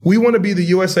We want to be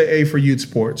the USAA for youth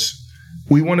sports.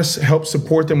 We want to help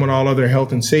support them with all of their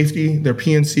health and safety, their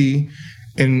PNC,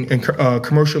 and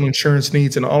commercial insurance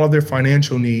needs, and all of their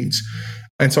financial needs.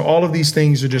 And so all of these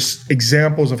things are just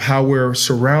examples of how we're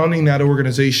surrounding that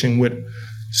organization with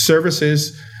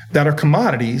services that are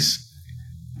commodities,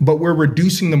 but we're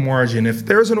reducing the margin. If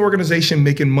there's an organization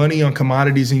making money on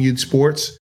commodities in youth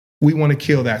sports, we want to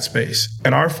kill that space.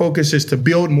 And our focus is to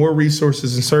build more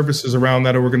resources and services around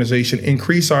that organization,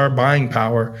 increase our buying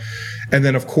power, and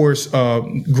then, of course,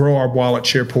 grow our wallet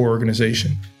share per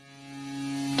organization.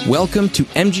 Welcome to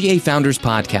MGA Founders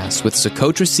Podcast with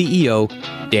Socotra CEO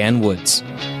Dan Woods.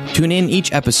 Tune in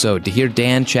each episode to hear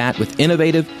Dan chat with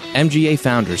innovative MGA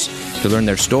founders to learn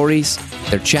their stories,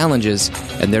 their challenges,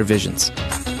 and their visions.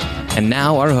 And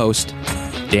now our host,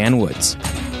 Dan Woods.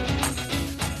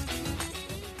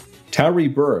 Tyrre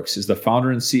Burks is the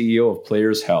founder and CEO of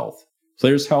Players Health.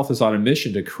 Players Health is on a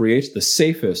mission to create the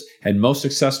safest and most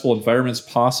successful environments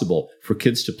possible for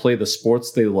kids to play the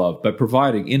sports they love by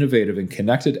providing innovative and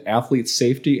connected athlete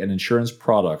safety and insurance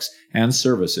products and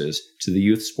services to the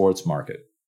youth sports market.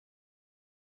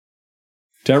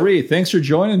 Tyrre, thanks for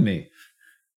joining me.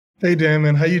 Hey, Dan,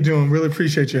 man. How you doing? Really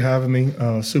appreciate you having me.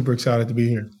 Super excited to be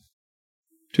here.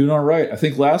 Doing all right. I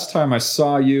think last time I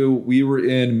saw you, we were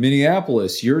in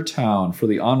Minneapolis, your town, for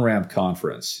the On-Ramp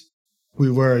conference.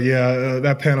 We were, yeah.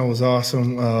 That panel was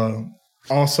awesome.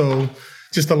 Also,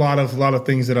 just a lot of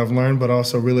things that I've learned, but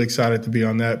also really excited to be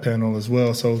on that panel as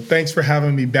well. So thanks for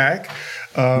having me back.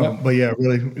 But yeah,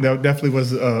 really, that definitely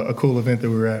was a cool event that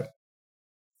we were at.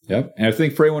 Yep. And I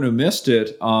think for anyone who missed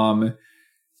it,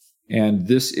 and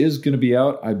this is going to be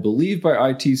out, I believe, by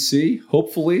ITC,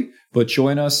 hopefully, but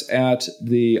join us at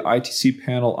the ITC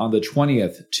panel on the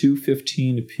 20th,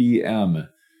 2:15 p.m.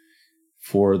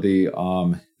 for the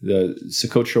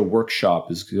Socotra workshop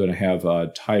is going to have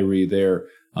Tyrre there,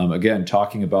 again,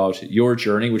 talking about your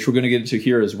journey, which we're going to get into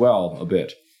here as well a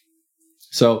bit.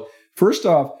 So first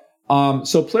off,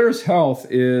 so Players Health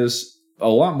is a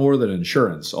lot more than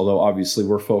insurance, although obviously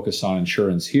we're focused on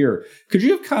insurance here. Could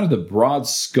you have kind of the broad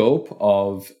scope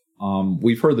of,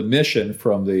 we've heard the mission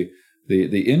from the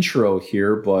intro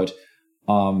here, but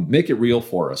make it real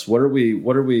for us. What are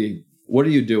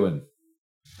you doing?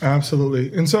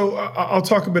 Absolutely. And so I'll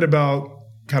talk a bit about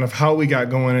kind of how we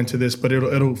got going into this, but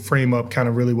it'll frame up kind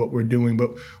of really what we're doing. But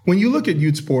when you look at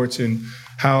youth sports and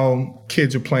how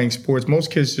kids are playing sports, most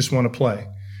kids just want to play.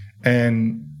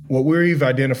 And what we've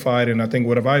identified, and I think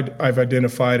what I've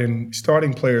identified in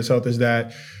starting Players Health is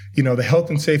that, the health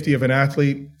and safety of an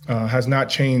athlete has not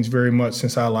changed very much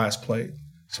since I last played.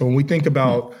 So when we think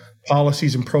about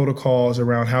policies and protocols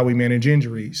around how we manage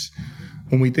injuries,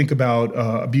 when we think about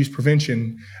abuse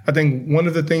prevention, I think one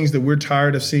of the things that we're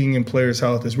tired of seeing in Players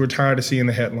Health is we're tired of seeing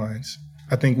the headlines.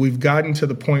 I think we've gotten to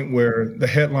the point where the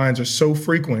headlines are so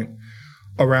frequent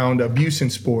around abuse in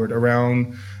sport,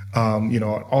 around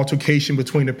altercation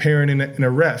between a parent and a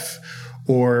ref,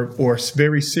 or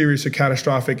very serious or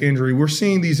catastrophic injury. We're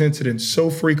seeing these incidents so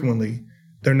frequently,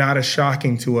 they're not as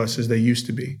shocking to us as they used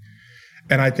to be.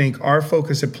 And I think our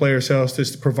focus at Players Health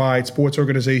is to provide sports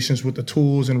organizations with the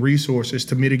tools and resources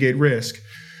to mitigate risk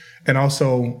and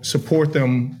also support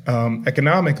them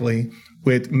economically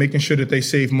with making sure that they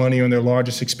save money on their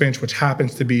largest expense, which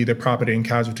happens to be their property and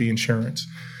casualty insurance.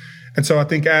 And so I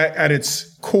think at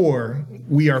its core,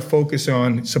 we are focused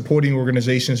on supporting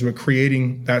organizations with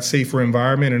creating that safer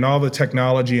environment, and all the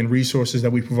technology and resources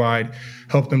that we provide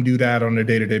help them do that on a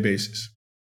day-to-day basis.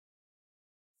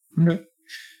 Okay.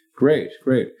 Great.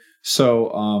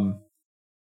 So,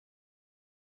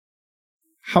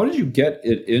 how did you get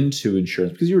it into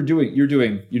insurance? Because you're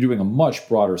doing a much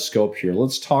broader scope here.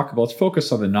 Let's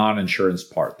focus on the non-insurance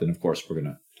part. Then, of course, we're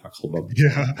going to talk a little bit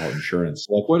about insurance.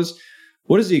 Like, what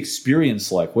is the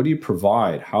experience like? What do you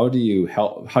provide? How do you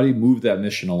help? How do you move that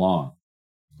mission along?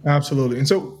 Absolutely. And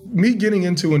so, me getting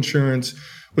into insurance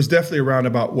was definitely a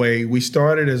roundabout way. We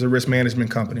started as a risk management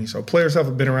company. So, Players Health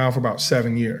have been around for about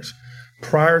 7 years.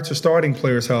 Prior to starting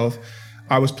Players Health,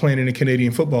 I was playing in the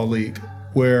Canadian Football League,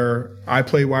 where I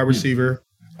played wide receiver.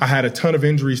 I had a ton of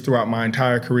injuries throughout my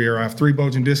entire career. I have 3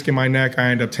 bulging discs in my neck. I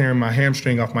ended up tearing my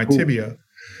hamstring off my tibia.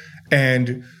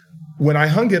 And when I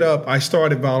hung it up, I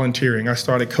started volunteering. I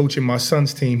started coaching my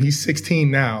son's team. He's 16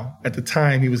 now. At the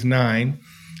time, he was 9.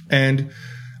 And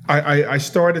I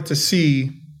started to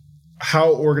see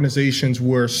how organizations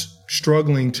were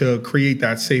struggling to create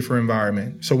that safer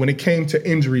environment. So when it came to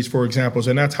injuries, for example,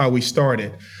 and that's how we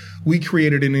started, we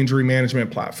created an injury management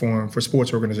platform for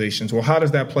sports organizations. Well, how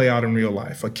does that play out in real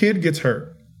life? A kid gets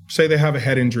hurt. Say they have a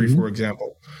head injury, for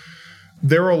example.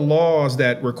 there are laws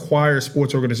that require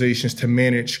sports organizations to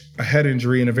manage a head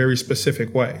injury in a very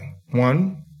specific way.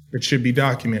 One, it should be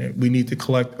documented. We need to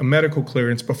collect a medical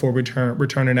clearance before we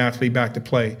return an athlete back to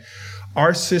play.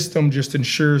 Our system just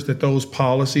ensures that those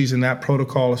policies and that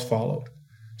protocol is followed.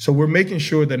 So we're making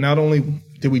sure that not only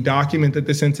did we document that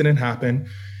this incident happened,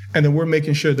 and then we're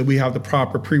making sure that we have the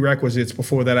proper prerequisites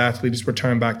before that athlete is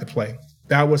returned back to play.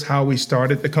 That was how we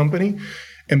started the company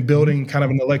and building kind of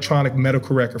an electronic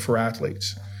medical record for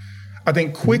athletes. I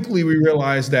think quickly we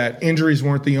realized that injuries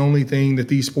weren't the only thing that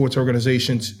these sports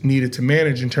organizations needed to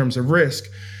manage in terms of risk.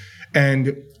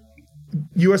 And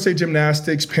USA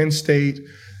Gymnastics, Penn State,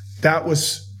 that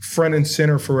was front and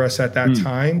center for us at that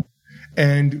time.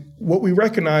 And what we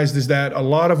recognized is that a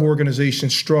lot of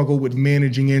organizations struggle with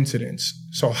managing incidents.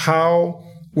 So how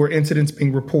were incidents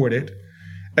being reported?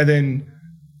 And then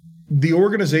the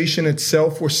organization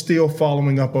itself was still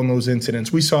following up on those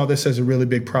incidents. We saw this as a really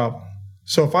big problem.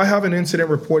 So if I have an incident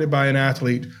reported by an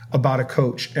athlete about a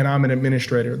coach and I'm an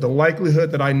administrator, the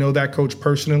likelihood that I know that coach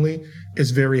personally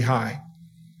is very high.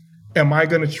 Am I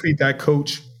going to treat that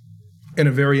coach in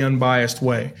a very unbiased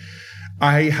way?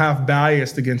 I have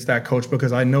bias against that coach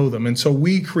because I know them. And so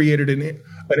we created an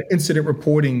incident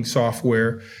reporting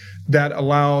software that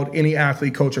allowed any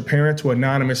athlete, coach, or parent to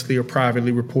anonymously or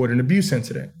privately report an abuse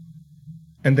incident.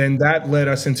 And then that led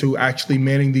us into actually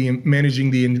managing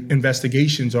the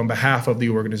investigations on behalf of the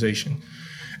organization.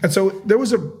 And so there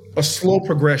was a slow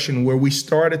progression where we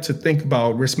started to think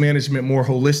about risk management more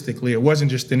holistically. It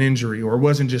wasn't just an injury or it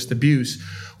wasn't just abuse.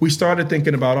 We started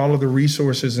thinking about all of the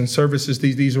resources and services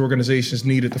these organizations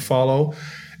needed to follow.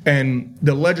 And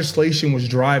the legislation was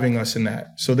driving us in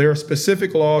that. So there are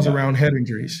specific laws around head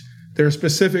injuries. There are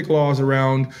specific laws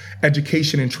around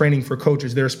education and training for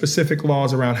coaches. There are specific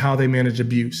laws around how they manage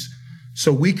abuse.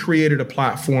 So we created a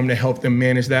platform to help them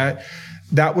manage that.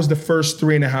 That was the first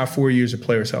 3.5-4 years of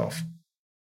Players Health.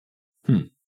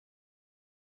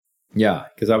 Yeah,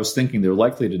 because I was thinking they're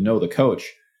likely to know the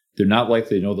coach. They're not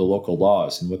likely to know the local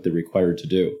laws and what they're required to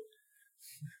do.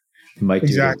 They might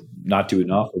not do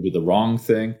enough or do the wrong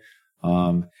thing.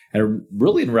 And a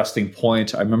really interesting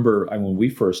point, I remember when we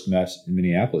first met in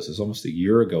Minneapolis, it's almost a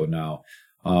year ago now,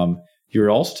 you were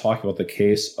also talking about the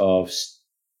case of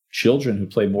children who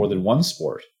play more than one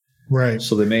sport. Right.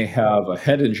 So they may have a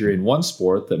head injury in one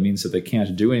sport that means that they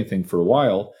can't do anything for a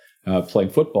while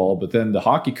playing football, but then the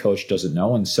hockey coach doesn't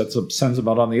know and sends them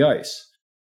out on the ice.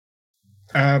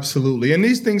 Absolutely. And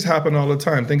these things happen all the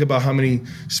time. Think about how many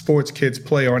sports kids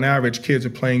play. On average, kids are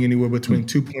playing anywhere between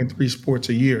 2.3 sports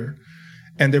a year.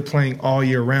 And they're playing all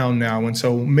year round now. And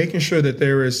so making sure that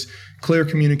there is clear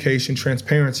communication,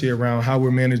 transparency around how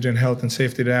we're managing health and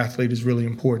safety of the athlete is really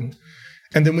important.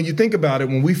 And then when you think about it,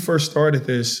 when we first started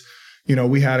this,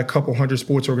 we had a couple hundred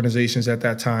sports organizations at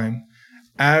that time.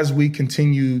 As we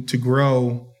continue to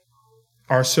grow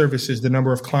our services, the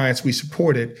number of clients we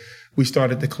supported, we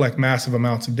started to collect massive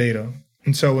amounts of data.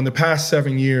 And so in the past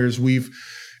 7 years, we've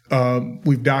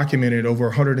documented over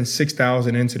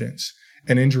 106,000 incidents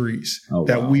and injuries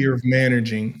that we are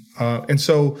managing. And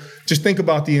so just think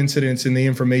about the incidents and the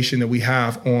information that we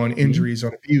have on injuries,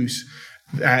 on abuse,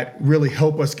 that really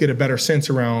help us get a better sense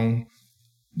around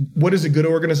what is a good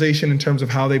organization in terms of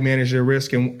how they manage their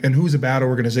risk and who's a bad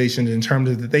organization in terms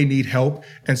of that they need help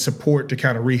and support to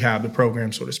kind of rehab the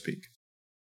program, so to speak.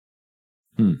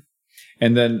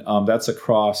 And then that's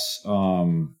across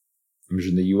in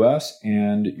the U.S.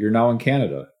 and you're now in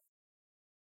Canada.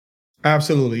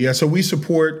 Absolutely. Yeah. So we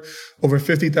support over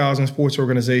 50,000 sports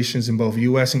organizations in both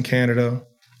U.S. and Canada,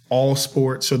 all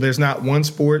sports. So there's not one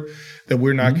sport that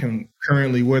we're not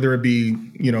currently, whether it be,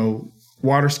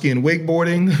 water ski and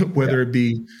wakeboarding, whether it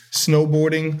be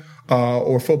snowboarding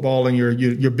or football and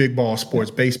your big ball sports,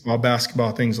 baseball,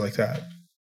 basketball, things like that.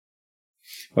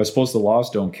 Well, I suppose the laws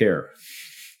don't care.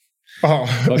 Oh,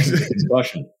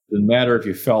 Concussion. Doesn't matter if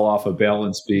you fell off a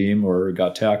balance beam or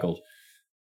got tackled.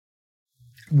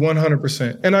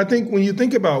 100%. And I think when you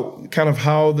think about kind of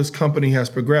how this company has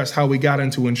progressed, how we got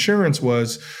into insurance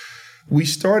was we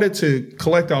started to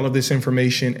collect all of this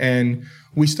information and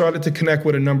we started to connect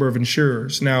with a number of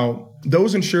insurers. Now,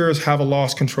 those insurers have a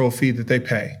loss control fee that they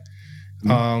pay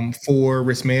for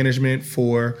risk management,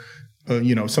 for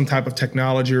some type of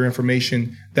technology or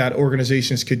information that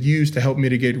organizations could use to help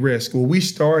mitigate risk. Well, we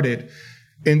started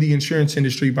in the insurance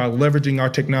industry by leveraging our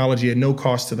technology at no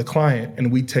cost to the client,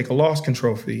 and we take a loss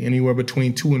control fee anywhere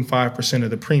between 2 and 5% of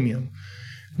the premium.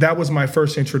 That was my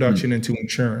first introduction into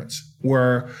insurance,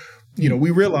 where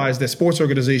we realized that sports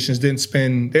organizations don't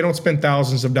spend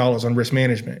thousands of dollars on risk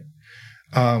management.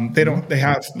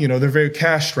 They're very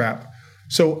cash strapped.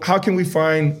 So how can we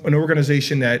find an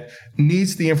organization that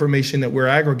needs the information that we're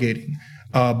aggregating,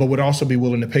 but would also be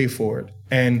willing to pay for it?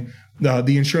 And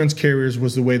the insurance carriers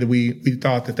was the way that we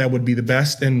thought that would be the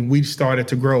best. And we started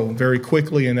to grow very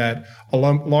quickly in that a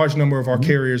large number of our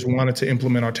carriers wanted to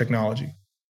implement our technology.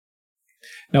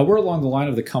 Now, where along the line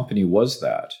of the company was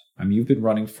that? I mean, you've been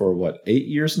running for, 8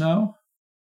 years now?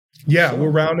 Yeah,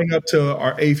 we're rounding up to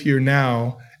our 8th year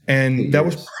now. And that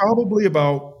was probably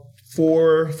about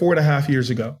 4.5 years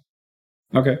ago.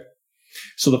 Okay.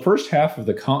 So the first half of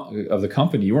the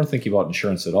company, you weren't thinking about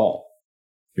insurance at all.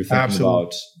 You're thinking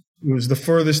about... It was the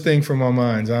furthest thing from our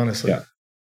minds, honestly. Yeah.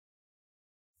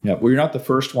 Yeah. Well, you're not the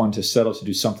first one to settle to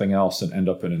do something else and end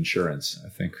up in insurance. I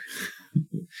think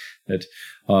that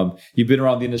you've been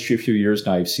around the industry a few years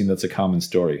now. You've seen that's a common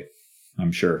story,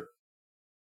 I'm sure.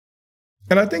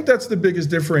 And I think that's the biggest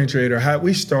differentiator. Had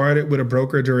we started with a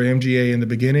brokerage or an MGA in the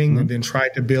beginning and then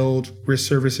tried to build risk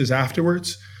services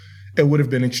afterwards, it would have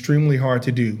been extremely hard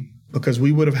to do, because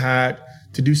we would have had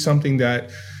to do something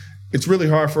that it's really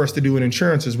hard for us to do in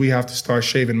insurance, is we have to start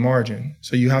shaving margin.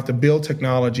 So you have to build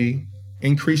technology,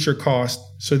 increase your cost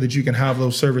so that you can have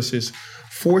those services.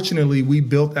 Fortunately, we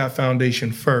built that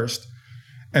foundation first.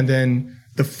 And then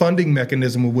the funding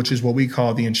mechanism, which is what we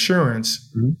call the insurance,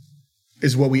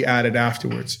 is what we added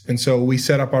afterwards. And so we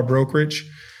set up our brokerage.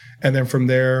 And then from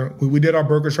there, we did our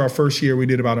brokerage our first year. We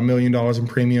did about $1 million in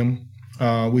premium.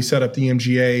 We set up the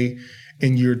MGA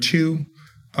in year 2.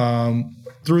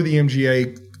 Through the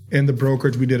MGA in the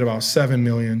brokerage, we did about $7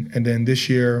 million. And then this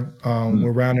year,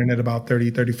 we're rounding at about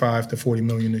 35 to 40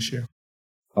 million this year.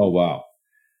 Oh, wow.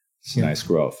 It's nice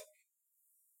growth.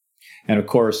 And of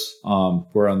course,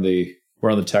 we're on the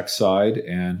tech side,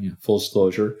 and full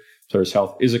disclosure, Tyrre's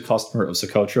Health is a customer of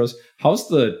Socotra's. How's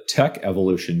the tech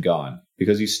evolution gone?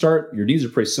 Because your needs are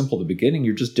pretty simple at the beginning.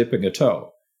 You're just dipping a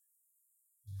toe.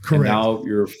 Correct. And now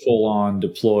you're full on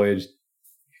deployed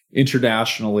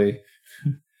internationally.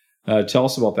 Tell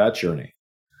us about that journey.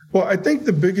 Well, I think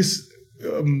the biggest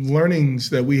learnings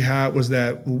that we had was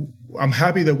that I'm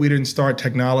happy that we didn't start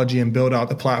technology and build out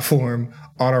the platform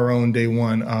on our own day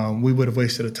one. We would have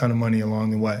wasted a ton of money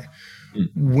along the way.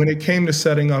 When it came to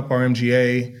setting up our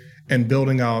MGA and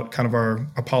building out kind of our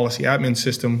policy admin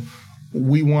system,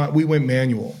 we went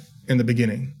manual in the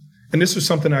beginning. And this was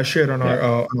something I shared on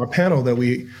our panel that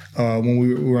when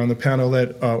we were on the panel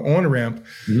at OnRamp,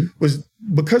 was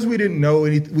because we didn't know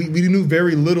anything, we knew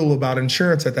very little about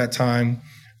insurance at that time.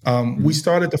 We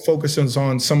started to focus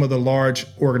on some of the large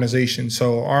organizations.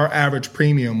 So our average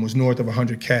premium was north of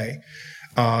 $100K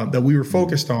that we were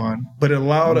focused on, but it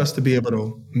allowed us to be able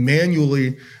to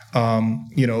manually,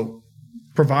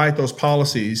 provide those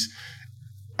policies.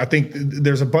 I think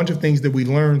there's a bunch of things that we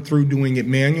learned through doing it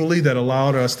manually that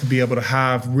allowed us to be able to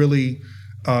have really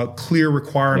clear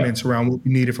requirements around what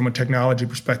we needed from a technology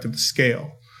perspective to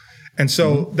scale. And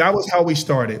so that was how we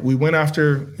started. We went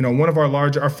after, one of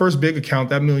our first big account,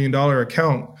 that $1 million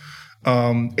account,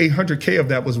 800K of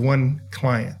that was one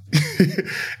client.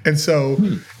 And so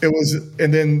it was,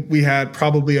 and then we had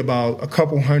probably about a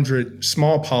couple hundred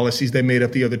small policies that made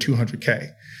up the other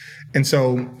 200K. And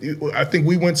so I think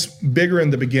we went bigger in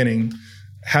the beginning,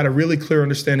 had a really clear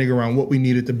understanding around what we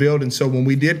needed to build. And so when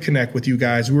we did connect with you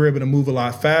guys, we were able to move a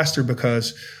lot faster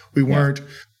because we weren't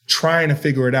trying to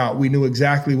figure it out. We knew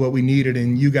exactly what we needed,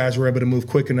 and you guys were able to move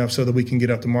quick enough so that we can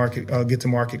get to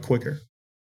market quicker.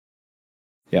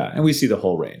 Yeah, and we see the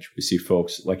whole range. We see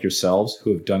folks like yourselves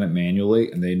who have done it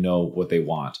manually and they know what they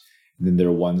want. And then there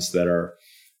are ones that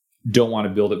don't want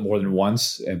to build it more than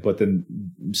once, but then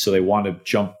so they want to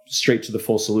jump straight to the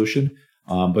full solution,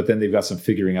 but then they've got some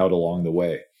figuring out along the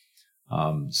way.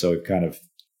 So it kind of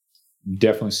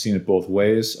definitely seen it both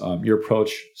ways. Your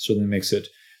approach certainly makes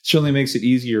it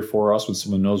easier for us when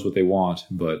someone knows what they want,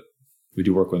 but we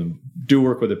do work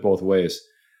with it both ways.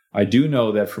 I do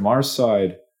know that from our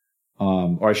side,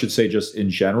 or I should say just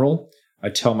in general, I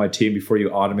tell my team before you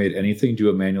automate anything, do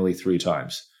it manually 3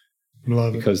 times.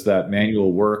 Love it. Because that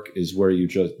manual work is where you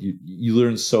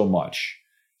learn so much.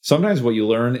 Sometimes what you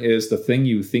learn is the thing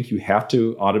you think you have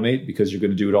to automate because you're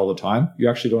going to do it all the time. You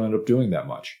actually don't end up doing that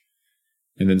much.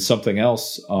 And then something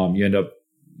else, you end up,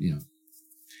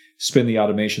 spend the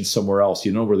automation somewhere else.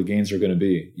 You know where the gains are going to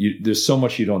be. There's so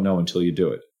much you don't know until you do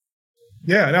it.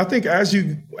 Yeah, and I think as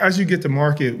you get to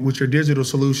market with your digital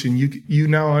solution, you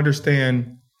now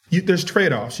understand there's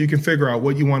trade-offs. You can figure out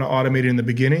what you want to automate in the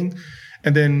beginning,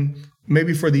 and then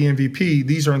maybe for the MVP,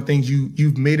 these aren't things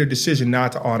you've made a decision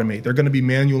not to automate. They're going to be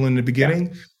manual in the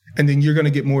beginning, And then you're going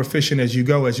to get more efficient as you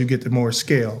go, as you get to more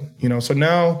scale. So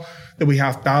now that we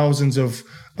have thousands of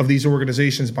these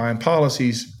organizations buying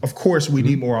policies, of course we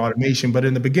need more automation. But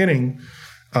in the beginning,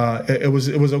 it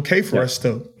was okay for us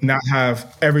to not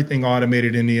have everything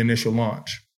automated in the initial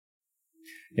launch.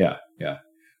 Yeah.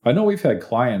 I know we've had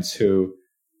clients who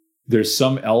there's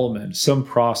some element, some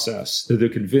process that they're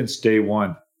convinced day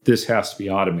one, this has to be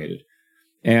automated.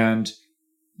 And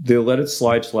they let it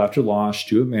slide till after launch,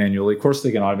 do it manually. Of course,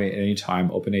 they can automate at any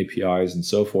time, open APIs and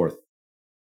so forth.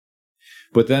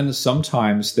 But then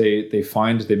sometimes they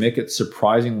find they make it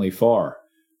surprisingly far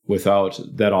without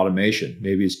that automation.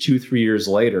 Maybe it's 2-3 years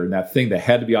later, and that thing that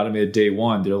had to be automated day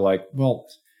one, they're like, well,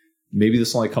 maybe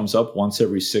this only comes up once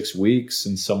every 6 weeks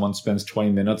and someone spends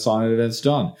 20 minutes on it and it's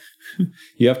done.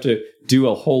 You have to do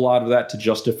a whole lot of that to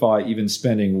justify even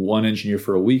spending one engineer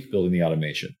for a week building the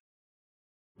automation.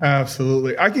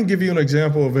 Absolutely. I can give you an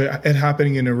example of it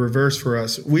happening in the reverse for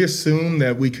us. We assumed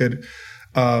that we could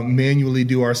manually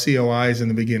do our COIs in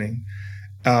the beginning.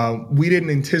 We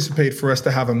didn't anticipate for us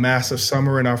to have a massive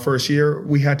summer in our first year.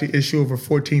 We had to issue over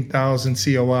 14,000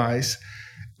 COIs,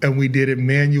 and we did it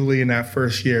manually in that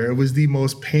first year. It was the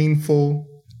most painful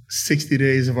 60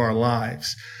 days of our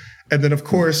lives. And then, of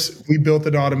course, we built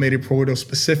an automated portal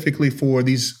specifically for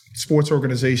these sports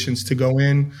organizations to go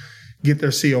in, get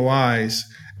their COIs.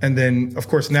 And then, of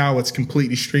course, now it's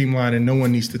completely streamlined and no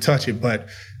one needs to touch it. But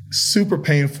super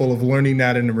painful of learning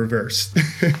that in the reverse.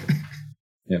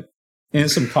 Yeah. And in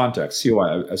some context,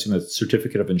 COI, I assume a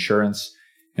certificate of insurance,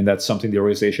 and that's something the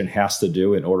organization has to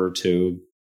do in order to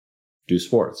do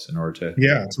sports, in order to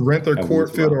rent their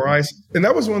court, field, or ice. And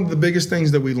that was one of the biggest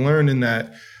things that we learned, in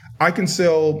that I can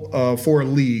sell for a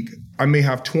league. I may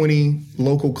have 20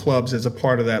 local clubs as a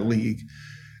part of that league.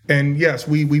 And yes,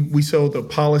 we sold the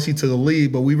policy to the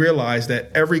league, but we realized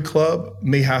that every club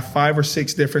may have 5 or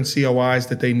 6 different COIs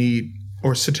that they need,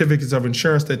 or certificates of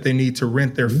insurance that they need to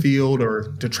rent their field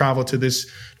or to travel to this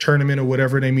tournament or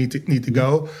whatever they need to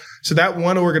go. So that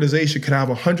one organization could have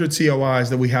 100 COIs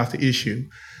that we have to issue.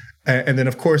 And then,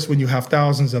 of course, when you have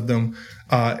thousands of them,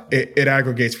 it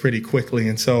aggregates pretty quickly.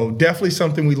 And so definitely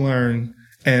something we learned.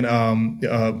 And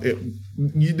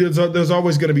there's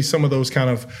always going to be some of those kind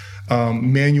of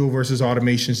manual versus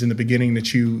automations in the beginning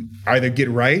that you either get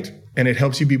right and it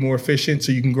helps you be more efficient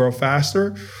so you can grow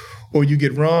faster, or you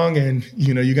get wrong and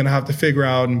you're going to have to figure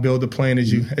out and build a plan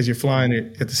as you're flying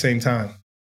it at the same time.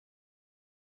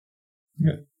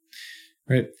 Yeah.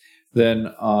 Right.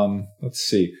 Then let's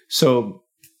see. So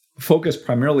focus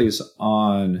primarily is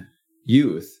on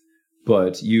youth,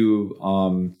 but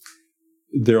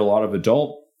there are a lot of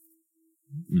adult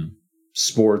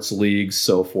sports leagues,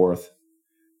 so forth,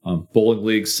 bowling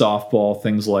leagues, softball,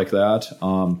 things like that.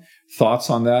 Thoughts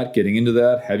on that, getting into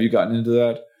that? Have you gotten into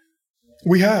that?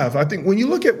 We have. I think when you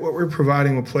look at what we're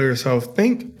providing with Players Health,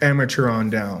 think amateur on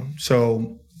down.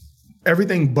 So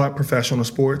everything but professional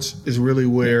sports is really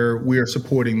where we are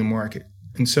supporting the market.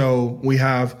 And so we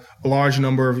have a large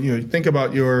number of, think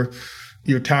about your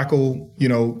tackle,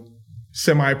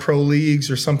 semi-pro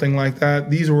leagues or something like that.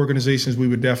 These are organizations we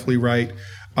would definitely write.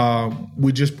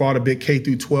 We just bought a big K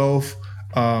through 12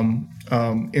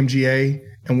 MGA,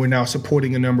 and we're now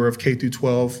supporting a number of K through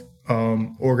 12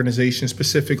 organizations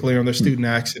specifically on their student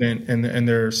accident and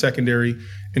their secondary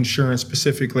insurance,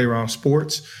 specifically around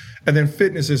sports. And then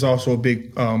fitness is also a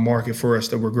big market for us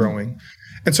that we're growing.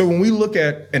 And so when we look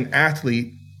at an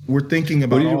athlete, we're thinking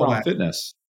about all that.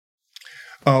 Fitness?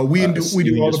 We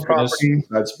do all the property.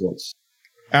 Sports.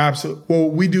 Absolutely. Well,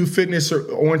 we do fitness or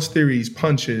Orange Theories,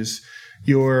 punches,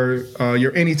 your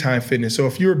anytime fitness. So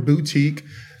if you're a boutique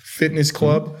fitness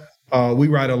club, we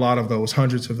write a lot of those,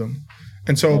 hundreds of them.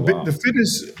 And so the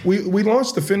fitness, we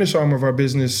launched the fitness arm of our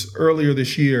business earlier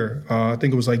this year. I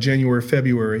think it was like January,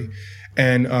 February.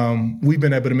 And we've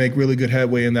been able to make really good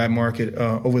headway in that market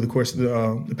over the course of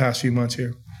the past few months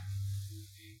here.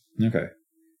 Okay.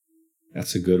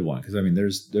 That's a good one. Because,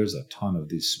 there's a ton of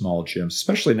these small gyms,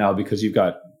 especially now because you've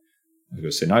got,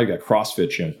 now you've got CrossFit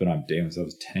gyms, but that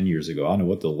was 10 years ago. I don't know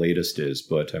what the latest is,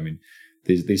 but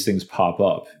these things pop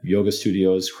up. Yoga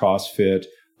studios, CrossFit,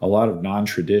 a lot of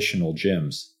non-traditional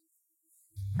gyms.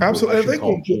 Absolutely.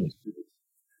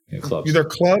 Clubs. They're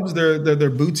clubs, they're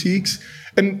boutiques.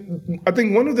 And I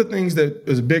think one of the things that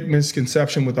is a big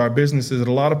misconception with our business is that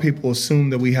a lot of people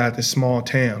assume that we had this small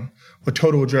TAM, a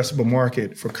total addressable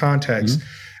market, for context,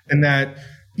 and that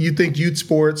you think youth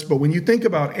sports, but when you think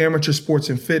about amateur sports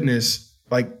and fitness,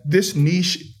 like this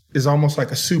niche is almost like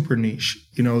a super niche.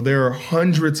 There are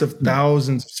hundreds of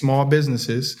thousands of small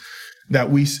businesses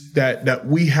that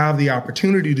we have the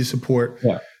opportunity to support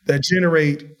that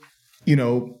generate,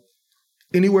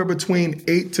 anywhere between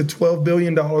 $8 to $12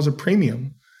 billion of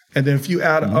premium. And then if you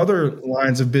add other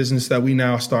lines of business that we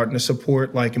now starting to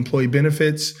support, like employee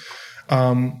benefits,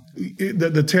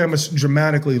 the TAM is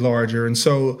dramatically larger. And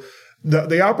so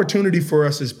the opportunity for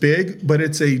us is big, but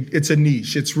it's a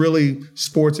niche. It's really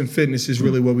sports and fitness is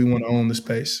really where we want to own the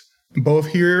space. Both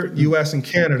here, US and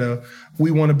Canada,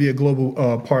 we want to be a global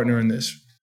partner in this.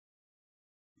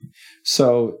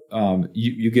 So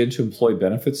you get into employee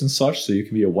benefits and such, so you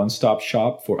can be a one-stop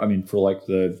shop for like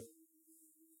the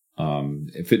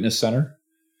fitness center,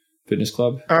 fitness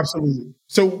club? Absolutely.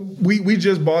 So we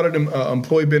just bought an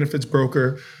employee benefits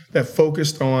broker that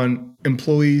focused on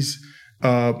employees,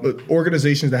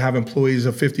 organizations that have employees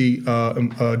of 50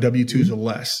 W-2s or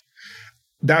less.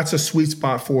 That's a sweet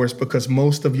spot for us because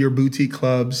most of your boutique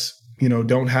clubs,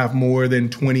 don't have more than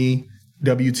 20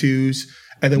 W-2s.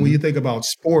 And then when you think about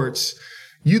sports,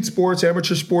 youth sports,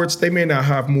 amateur sports, they may not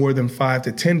have more than 5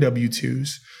 to 10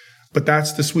 W-2s, but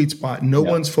that's the sweet spot. No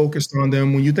one's focused on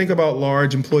them. When you think about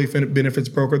large employee benefits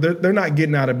broker, they're not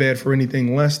getting out of bed for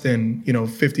anything less than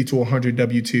 50 to 100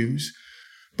 W-2s.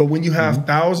 But when you have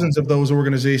thousands of those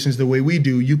organizations the way we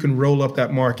do, you can roll up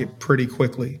that market pretty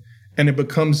quickly, and it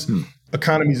becomes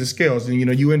economies of scales.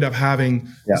 And you end up having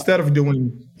instead of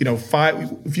doing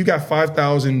if you got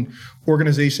 5,000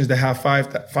 organizations that have five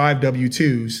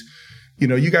W-2s,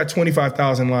 you got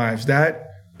 25,000 lives. That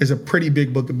is a pretty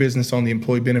big book of business on the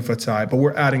employee benefit side, but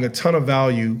we're adding a ton of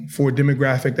value for a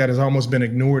demographic that has almost been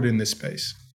ignored in this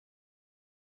space.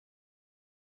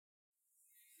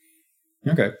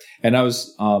 Okay. And I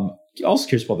was also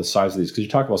curious about the size of these, because you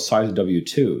talk about size of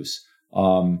W-2s.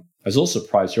 I was a little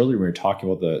surprised earlier when we were talking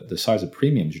about the size of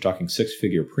premiums. You're talking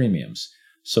six-figure premiums.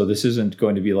 So this isn't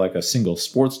going to be like a single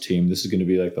sports team. This is going to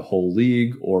be like the whole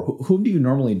league. Or whom do you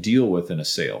normally deal with in a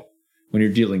sale when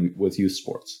you're dealing with youth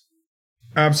sports?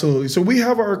 Absolutely. So we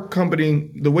have our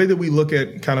company, the way that we look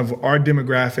at kind of our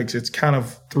demographics, it's kind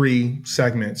of three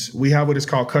segments. We have what is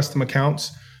called custom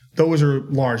accounts. Those are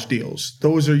large deals.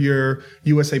 Those are your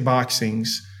USA Boxings,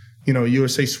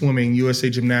 USA Swimming, USA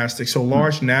Gymnastics. So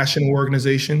large national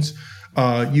organizations,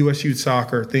 US Youth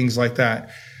Soccer, things like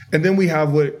that. And then we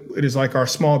have what it is like our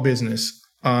small business.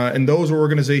 And those are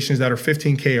organizations that are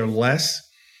 15K or less.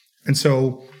 And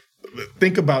so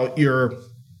think about your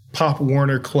Pop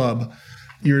Warner Club,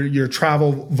 your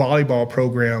travel volleyball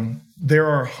program. There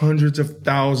are hundreds of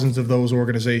thousands of those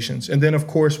organizations. And then, of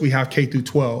course, we have K through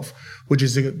 12, which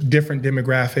is a different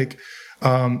demographic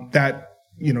that,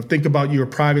 think about your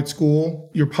private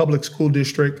school, your public school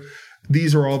district.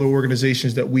 These are all the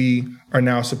organizations that we are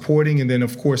now supporting. And then,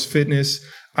 of course, fitness,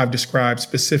 I've described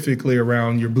specifically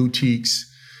around your boutiques.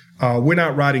 We're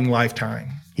not riding Lifetime.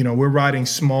 We're riding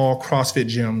small CrossFit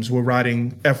gyms. We're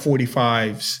riding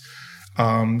F45s.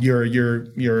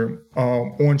 Your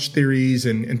Orange Theories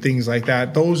and things like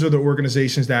that. Those are the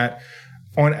organizations that,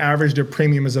 on average, their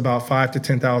premium is about $5,000 to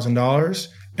 $10,000,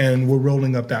 and we're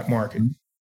rolling up that market.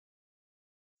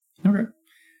 Okay,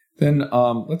 then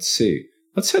let's see.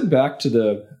 Let's head back to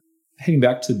the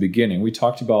beginning. We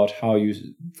talked about how you,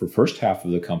 for the first half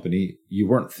of the company, you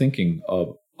weren't thinking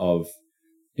of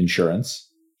insurance.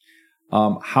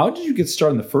 How did you get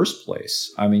started in the first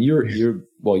place? I mean, you're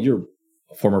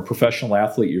a former professional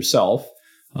athlete yourself,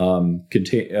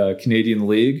 Canadian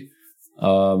League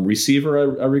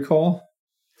receiver, I recall.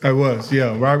 I was,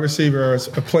 wide receiver. I was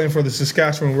playing for the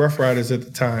Saskatchewan Roughriders at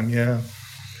the time, yeah.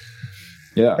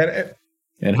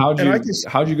 And how'd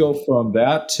you go from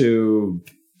that to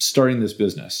starting this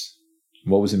business?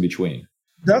 What was in between?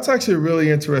 That's actually a really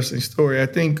interesting story. I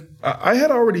think I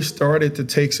had already started to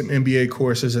take some MBA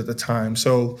courses at the time.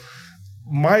 So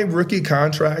my rookie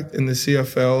contract in the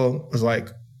CFL was like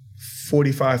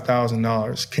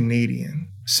 $45,000 Canadian.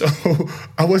 So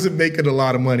I wasn't making a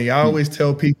lot of money. I always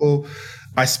tell people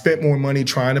I spent more money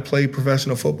trying to play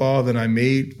professional football than I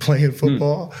made playing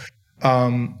football.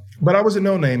 But I was a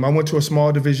no-name. I went to a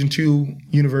small Division II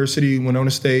university,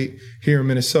 Winona State, here in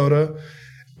Minnesota.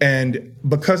 And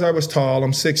because I was tall,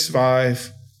 I'm 6'5",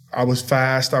 I was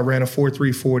fast. I ran a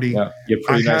 4.3 40. Yeah, you have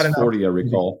pretty nice 40, I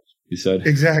recall. You said.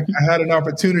 Exactly. I had an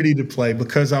opportunity to play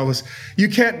because you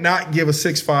can't not give a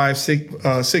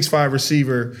 6'5"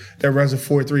 receiver that runs a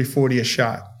 4.3 40 a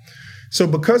shot. So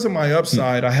because of my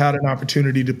upside, I had an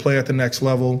opportunity to play at the next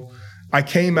level. I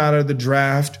came out of the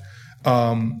draft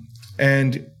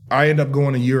and I ended up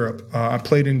going to Europe. I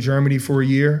played in Germany for a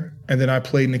year, and then I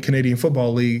played in the Canadian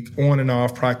Football League, on and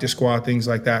off, practice squad, things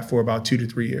like that, for about 2 to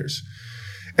 3 years.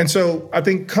 And so I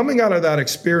think coming out of that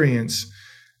experience,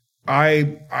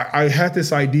 I had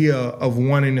this idea of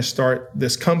wanting to start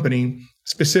this company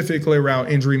specifically around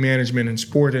injury management and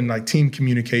sport and like team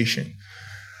communication.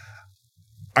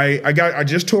 I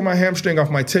just tore my hamstring off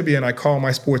my tibia, and I called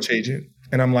my sports agent,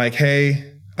 and I'm like,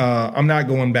 hey, I'm not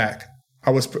going back. I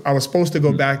was supposed to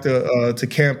go back to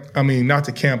camp. I mean, not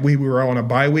to camp. We were on a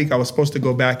bye week. I was supposed to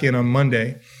go back in on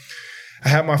Monday. I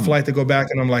had my flight to go back,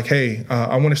 and I'm like, hey,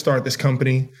 I want to start this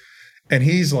company. And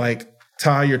he's like,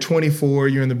 Ty, you're 24.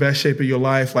 You're in the best shape of your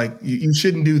life. Like, you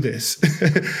shouldn't do this.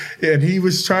 And he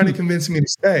was trying to convince me to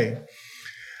stay.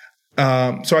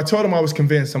 So I told him I was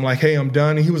convinced. I'm like, hey, I'm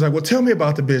done. And he was like, well, tell me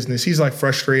about the business. He's like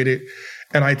frustrated.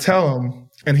 And I tell him,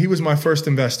 and he was my first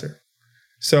investor.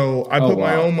 So I put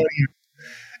my own money in,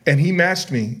 and he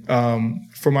matched me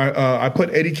for my, I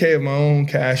put $80K of my own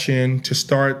cash in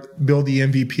to build the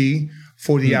MVP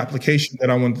for the application that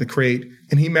I wanted to create.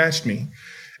 And he matched me.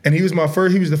 And he was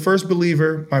the first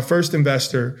believer, my first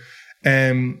investor.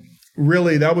 And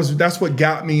really that's what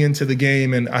got me into the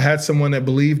game. And I had someone that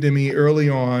believed in me early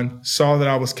on, saw that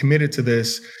I was committed to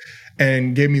this,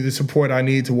 and gave me the support I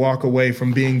need to walk away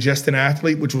from being just an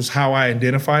athlete, which was how I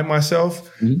identified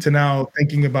myself, to now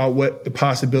thinking about what the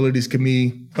possibilities of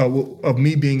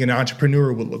me being an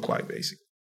entrepreneur would look like, basically.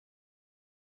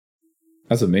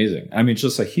 That's amazing. I mean,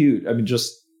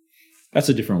 that's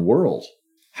a different world.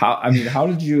 How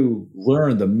did you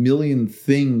learn the million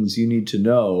things you need to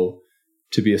know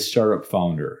to be a startup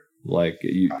founder? Like,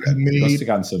 you must have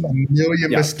gotten some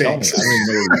million mistakes. Tell me. I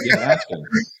don't even know asking.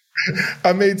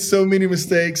 I made so many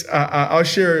mistakes. I'll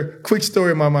share a quick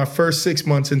story about my first 6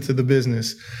 months into the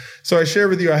business. So I share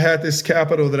with you, I had this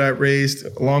capital that I raised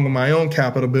along with my own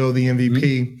capital to build the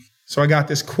MVP. So I got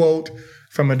this quote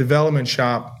from a development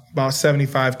shop, about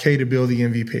 $75K to build the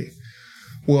MVP.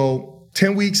 Well,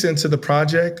 10 weeks into the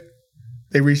project,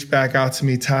 they reached back out to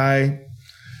me, Ty,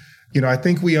 I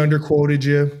think we underquoted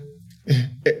you.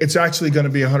 It's actually going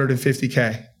to be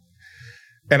 $150K.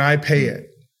 And I pay it,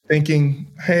 thinking,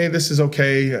 hey, this is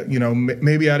okay.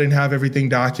 Maybe I didn't have everything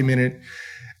documented.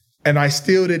 And I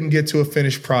still didn't get to a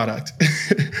finished product.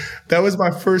 That was my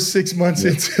first 6 months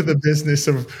into the business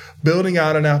of building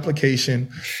out an application.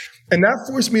 And that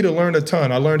forced me to learn a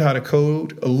ton. I learned how to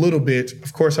code a little bit.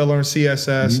 Of course, I learned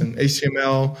CSS and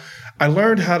HTML. I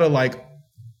learned how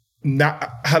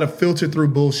to filter through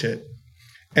bullshit.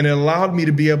 And it allowed me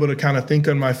to be able to kind of think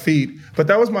on my feet. But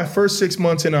that was my first 6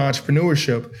 months in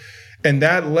entrepreneurship. And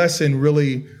that lesson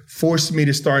really forced me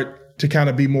to start to kind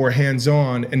of be more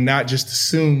hands-on and not just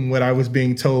assume what I was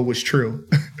being told was true.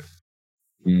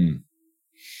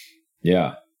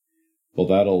 Yeah. Well,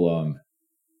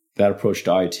 that approach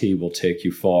to IT will take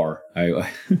you far. I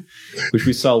wish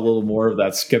we saw a little more of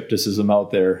that skepticism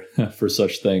out there for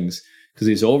such things, because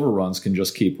these overruns can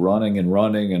just keep running and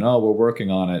running and, we're working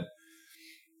on it.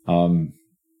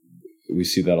 We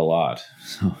see that a lot.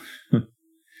 So,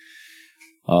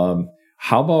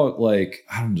 how about like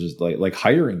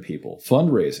hiring people,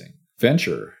 fundraising,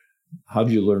 venture? How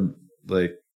do you learn?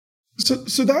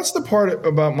 So that's the part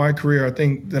about my career I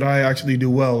think that I actually do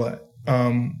well at.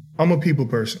 I'm a people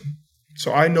person.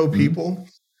 So I know people,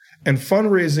 and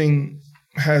fundraising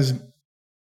has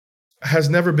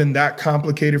never been that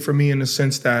complicated for me, in the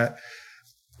sense that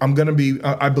I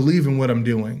believe in what I'm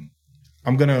doing.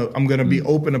 I'm going to be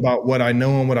open about what I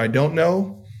know and what I don't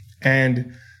know.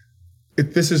 And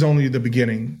this is only the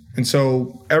beginning. And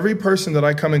so every person that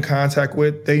I come in contact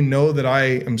with, they know that I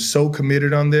am so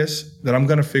committed on this that I'm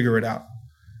going to figure it out.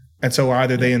 And so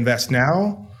either they invest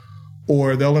now,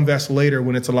 or they'll invest later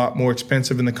when it's a lot more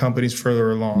expensive and the company's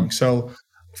further along. So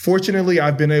fortunately,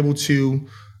 I've been able to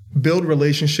build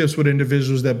relationships with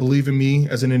individuals that believe in me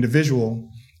as an individual,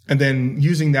 and then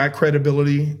using that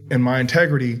credibility and my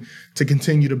integrity to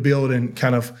continue to build and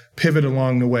kind of pivot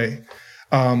along the way.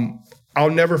 I'll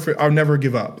never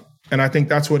give up. And I think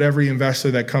that's what every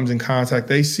investor that comes in contact,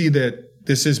 they see that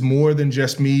this is more than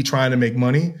just me trying to make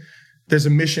money. There's a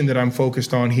mission that I'm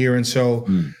focused on here. And so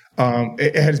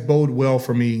it has boded well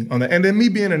for me on that. And then me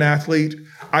being an athlete,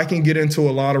 I can get into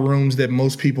a lot of rooms that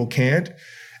most people can't.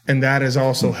 And that has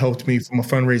also helped me from a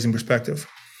fundraising perspective.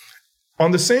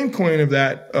 On the same coin of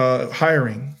that,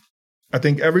 hiring, I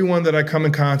think everyone that I come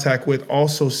in contact with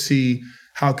also see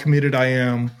how committed I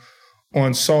am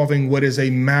on solving what is a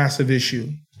massive issue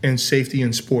in safety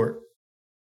in sport.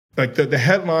 Like the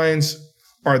headlines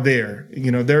are there.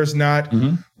 There's not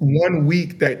 1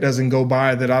 week that doesn't go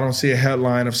by that I don't see a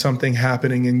headline of something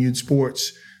happening in youth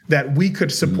sports that we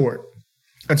could support.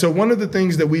 And so one of the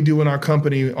things that we do in our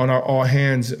company on our all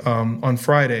hands on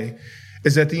Friday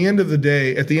is at the end of the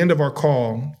day, at the end of our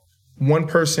call, one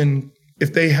person,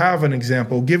 if they have an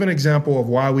example, give an example of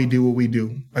why we do what we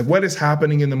do. Like, what is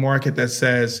happening in the market that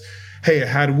says, hey,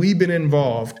 had we been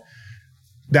involved,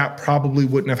 that probably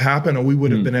wouldn't have happened, or we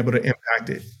would have been able to impact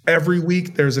it. Every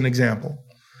week, there's an example.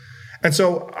 And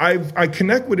so I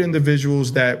connect with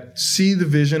individuals that see the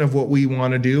vision of what we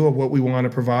want to do or what we want to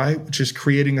provide, which is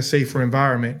creating a safer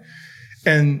environment.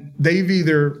 And they've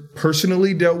either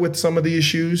personally dealt with some of the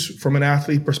issues from an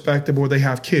athlete perspective, or they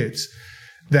have kids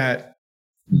that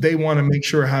they want to make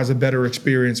sure has a better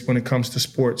experience when it comes to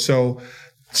sports. So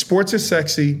sports is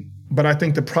sexy, but I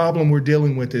think the problem we're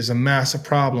dealing with is a massive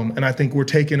problem. And I think we're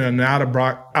taking an out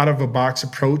of a box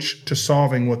approach to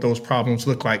solving what those problems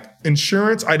look like.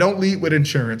 Insurance, I don't lead with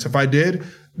insurance. If I did,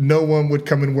 no one would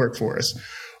come and work for us.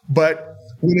 But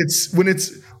when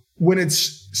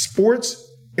it's sports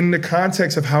in the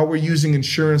context of how we're using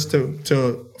insurance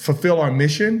to fulfill our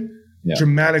mission,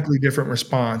 dramatically different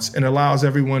response, and allows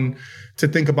everyone to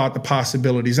think about the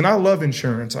possibilities. And I love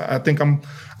insurance. I think I'm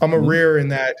a rare in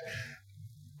that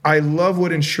I love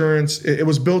what insurance, it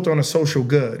was built on a social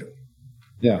good.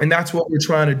 Yeah. And that's what we're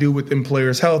trying to do with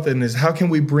Employers Health, and is how can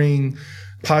we bring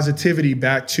positivity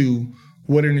back to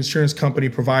what an insurance company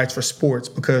provides for sports?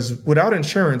 Because without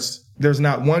insurance, there's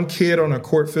not one kid on a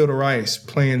court field or ice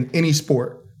playing any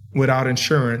sport without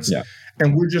insurance. Yeah.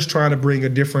 And we're just trying to bring a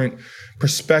different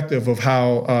perspective of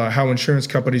how insurance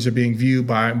companies are being viewed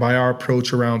by our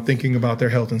approach around thinking about their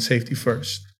health and safety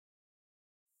first.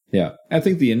 Yeah, I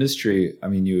think the industry, I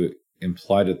mean, you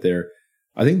implied it there.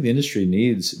 I think the industry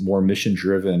needs more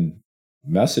mission-driven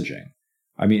messaging.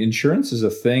 I mean, insurance is a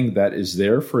thing that is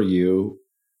there for you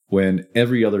when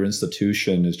every other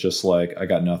institution is just like, I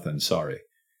got nothing, sorry.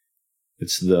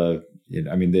 It's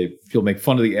people make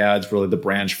fun of the ads where like the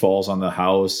branch falls on the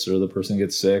house or the person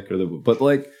gets sick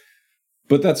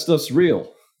but that stuff's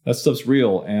real. That stuff's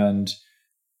real, and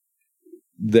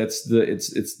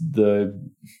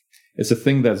it's a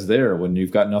thing that's there when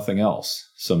you've got nothing else.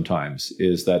 Sometimes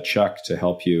is that check to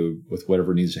help you with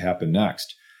whatever needs to happen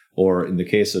next. Or in the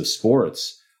case of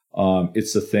sports,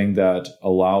 it's the thing that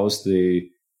allows the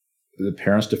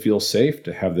parents to feel safe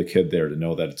to have the kid there, to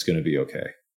know that it's going to be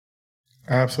okay.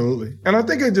 Absolutely. And I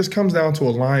think it just comes down to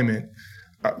alignment.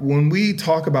 When we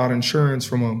talk about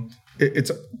insurance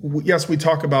yes, we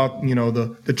talk about,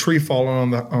 the tree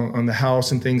falling on the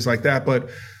house and things like that. But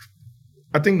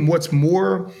I think what's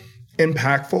more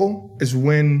impactful is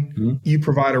when you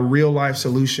provide a real life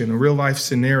solution, a real life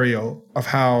scenario of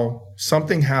how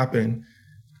something happened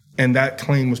and that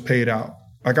claim was paid out.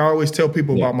 Like I always tell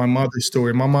people about my mother's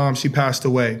story. My mom, she passed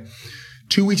away.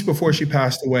 2 weeks before she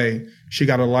passed away, she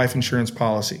got a life insurance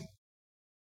policy.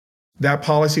 That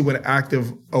policy went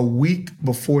active a week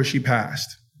before she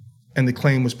passed, and the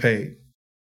claim was paid.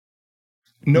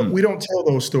 No, we don't tell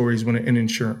those stories when in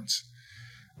insurance.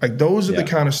 Like those are the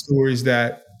kind of stories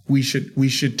that we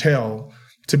should tell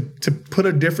to put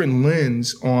a different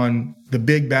lens on the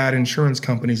big bad insurance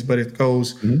companies. But it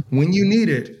goes when you need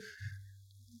it,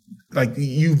 like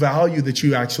you value that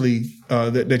you actually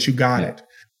that you got it.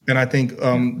 And I think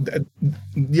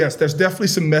yes, there's definitely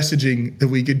some messaging that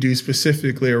we could do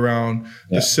specifically around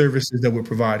the services that we're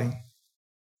providing.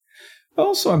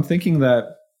 Also, I'm thinking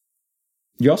that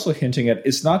you're also hinting at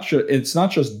it's not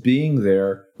just being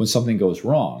there when something goes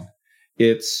wrong.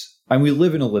 We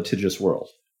live in a litigious world.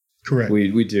 Correct.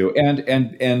 We do, and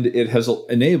it has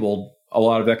enabled a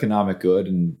lot of economic good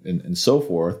and so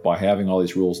forth by having all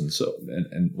these rules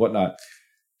and whatnot.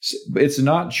 It's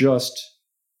not just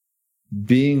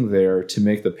being there to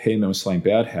make the payment when something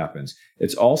bad happens.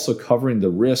 It's also covering the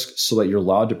risk so that you're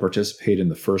allowed to participate in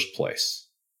the first place.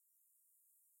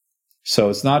 So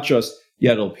it's not just,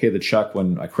 it'll pay the check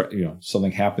when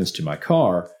something happens to my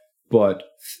car, but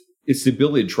it's the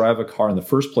ability to drive a car in the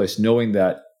first place, knowing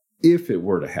that if it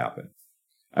were to happen,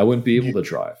 I wouldn't be able to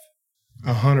drive.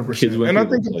 100%. Kids wouldn't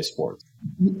be able to play sports.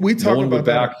 We talk about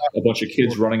back a bunch of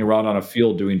kids running around on a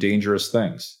field doing dangerous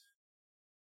things.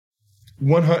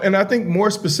 And I think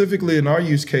more specifically in our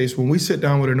use case, when we sit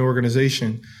down with an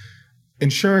organization,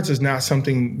 insurance is not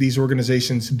something these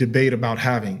organizations debate about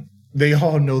having. They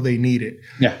all know they need it.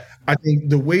 Yeah. I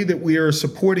think the way that we are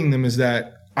supporting them is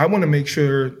that I want to make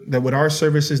sure that with our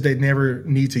services, they never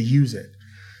need to use it.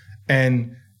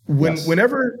 And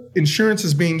whenever insurance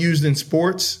is being used in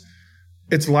sports,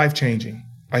 it's life-changing.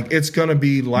 Like it's going to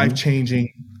be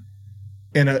life-changing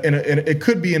in it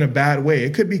could be in a bad way.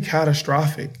 It could be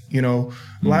catastrophic.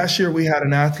 Last year we had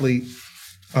an athlete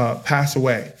pass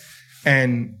away.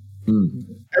 And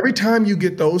every time you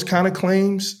get those kind of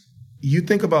claims, you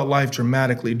think about life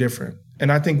dramatically different.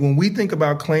 And I think when we think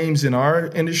about claims in our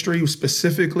industry,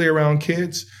 specifically around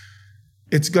kids,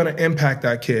 it's going to impact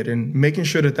that kid, and making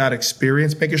sure that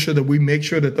experience, making sure that we make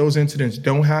sure that those incidents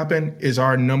don't happen is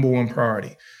our number one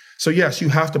priority. So yes, you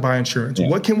have to buy insurance. Yeah.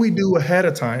 What can we do ahead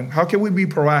of time? How can we be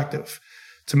proactive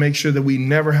to make sure that we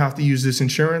never have to use this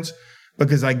insurance?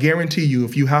 Because I guarantee you,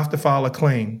 if you have to file a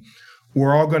claim,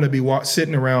 we're all going to be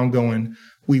sitting around going,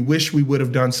 we wish we would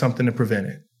have done something to prevent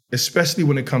it, especially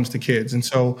when it comes to kids. And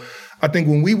so I think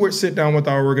when we would sit down with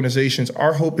our organizations,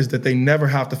 our hope is that they never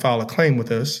have to file a claim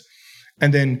with us.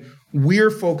 And then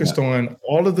we're focused on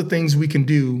all of the things we can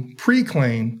do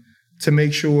pre-claim to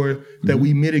make sure that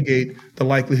we mitigate the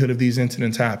likelihood of these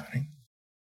incidents happening.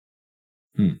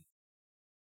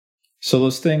 So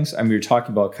those things, I mean, you're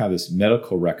talking about kind of this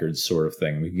medical records sort of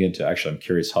thing. We can get into, actually, I'm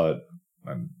curious how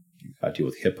you got to deal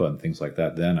with HIPAA and things like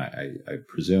that then, I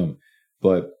presume.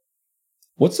 But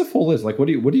what's the full list? Like, how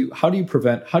do you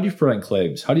prevent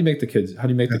claims? How do you make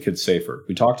the kids safer?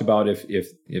 We talked about if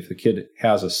the kid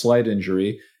has a slight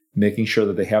injury, making sure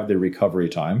that they have their recovery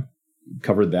time.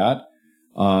 Covered that.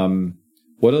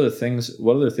 What other things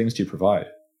do you provide?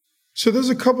 So there's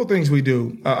a couple things we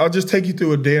do. I'll just take you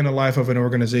through a day in the life of an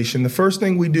organization. The first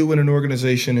thing we do in an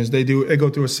organization is they go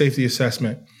through a safety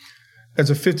assessment. It's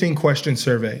a 15-question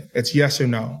survey. It's yes or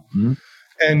no. Mm-hmm.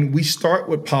 And we start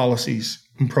with policies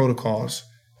and protocols.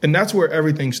 And that's where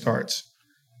everything starts.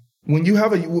 When you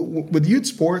have with youth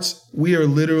sports, we are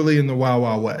literally in the Wild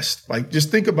Wild West. Like,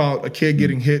 just think about a kid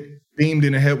getting beamed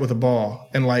in the head with a ball,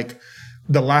 and like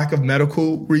the lack of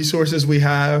medical resources we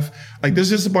have. Like,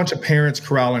 there's just a bunch of parents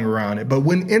corralling around it. But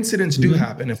when incidents do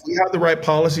happen, if we have the right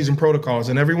policies and protocols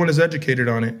and everyone is educated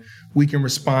on it, we can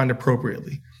respond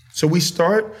appropriately. So we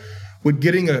start with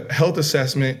getting a health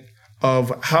assessment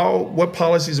of what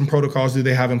policies and protocols do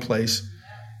they have in place.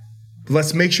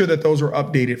 Let's make sure that those are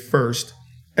updated first.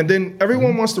 And then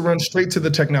everyone wants to run straight to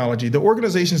the technology. The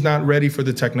organization's not ready for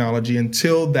the technology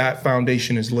until that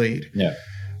foundation is laid. Yeah.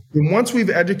 And once we've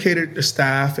educated the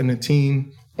staff and the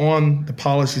team on the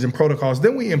policies and protocols,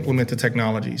 then we implement the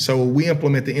technology. So we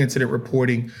implement the incident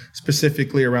reporting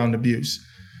specifically around abuse.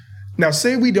 Now,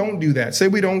 say we don't do that. Say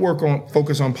we don't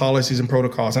focus on policies and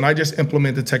protocols, and I just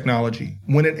implement the technology.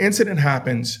 When an incident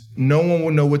happens, no one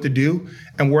will know what to do,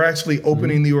 and we're actually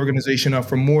opening the organization up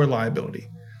for more liability.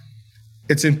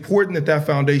 It's important that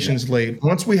foundation is laid.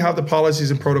 Once we have the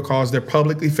policies and protocols, they're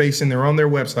publicly facing, they're on their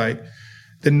website,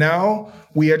 then now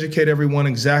we educate everyone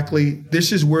exactly,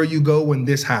 this is where you go when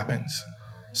this happens.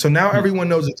 So now everyone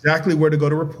knows exactly where to go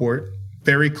to report,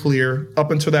 very clear. Up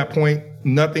until that point,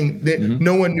 no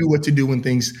one knew what to do when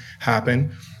things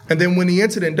happen. And then when the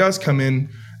incident does come in,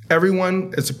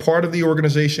 everyone that's a part of the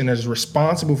organization that is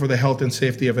responsible for the health and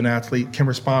safety of an athlete can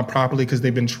respond properly because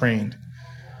they've been trained.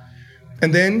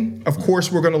 And then, of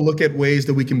course, we're going to look at ways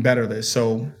that we can better this.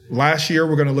 So last year,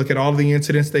 we're going to look at all of the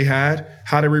incidents they had.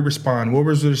 How did we respond? What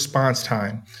was the response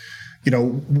time?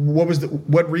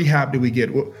 What rehab did we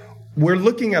get? We're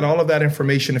looking at all of that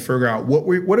information to figure out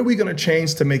what are we going to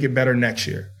change to make it better next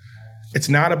year. It's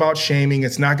not about shaming.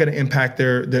 It's not going to impact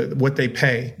what they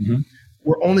pay. Mm-hmm.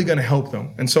 We're only going to help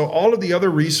them. And so all of the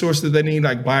other resources that they need,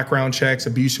 like background checks,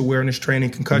 abuse awareness training,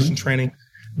 concussion training,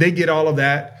 they get all of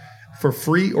that for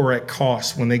free or at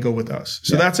cost when they go with us.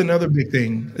 So that's another big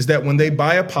thing, is that when they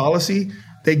buy a policy,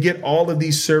 they get all of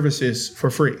these services for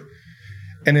free.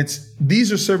 And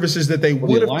these are services that they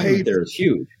would have paid. There is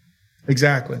huge.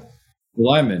 Exactly.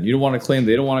 Alignment. You don't want to claim.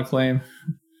 They don't want to claim.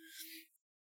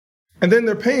 And then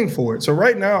they're paying for it. So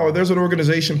right now, there's an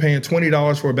organization paying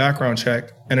 $20 for a background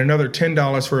check and another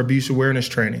 $10 for abuse awareness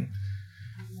training.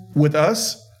 With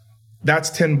us, that's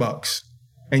 $10.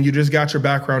 And you just got your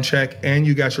background check and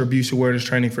you got your abuse awareness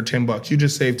training for $10. You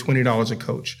just saved $20 a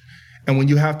coach. And when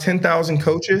you have 10,000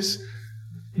 coaches,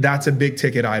 that's a big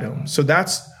ticket item. So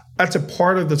that's a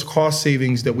part of the cost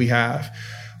savings that we have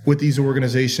with these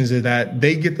organizations, is that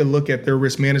they get to look at their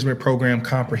risk management program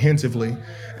comprehensively.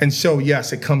 And so,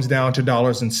 yes, it comes down to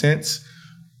dollars and cents.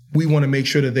 We want to make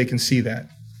sure that they can see that.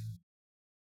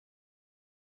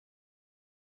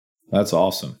 That's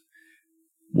awesome.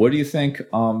 What do you think?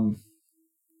 What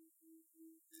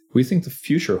do you think the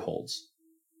future holds?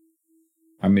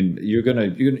 I mean, you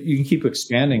can keep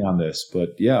expanding on this,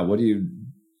 but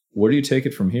where do you take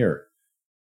it from here?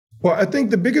 Well, I think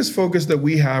the biggest focus that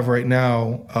we have right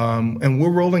now, and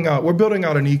we're building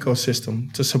out an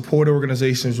ecosystem to support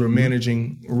organizations who are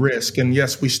managing risk. And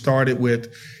yes, we started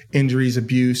with injuries,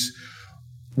 abuse.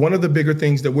 One of the bigger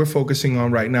things that we're focusing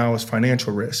on right now is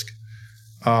financial risk.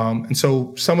 And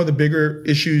so some of the bigger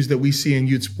issues that we see in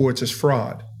youth sports is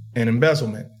fraud and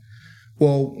embezzlement.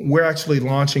 Well, we're actually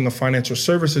launching a financial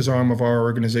services arm of our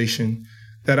organization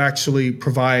that actually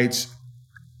provides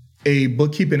a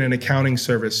bookkeeping and accounting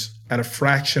service at a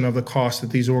fraction of the cost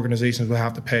that these organizations will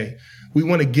have to pay. We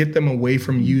want to get them away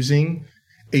from using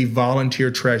a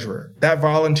volunteer treasurer. That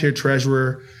volunteer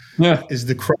treasurer is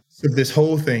the crux of this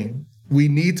whole thing. we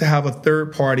need to have a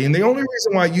third party. And the only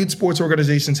reason why youth sports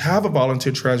organizations have a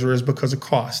volunteer treasurer is because of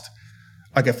cost.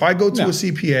 Like if I go to a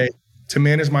CPA to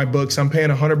manage my books, I'm paying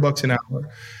 $100 an hour,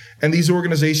 and these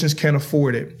organizations can't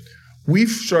afford it. We've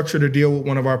structured a deal with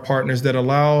one of our partners that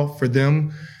allow for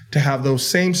them to have those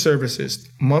same services,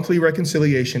 monthly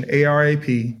reconciliation,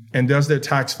 ARAP, and does their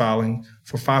tax filing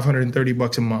for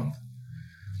 $530 a month.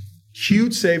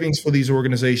 Huge savings for these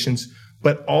organizations,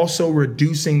 but also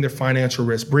reducing their financial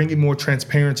risk, bringing more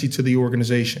transparency to the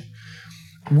organization.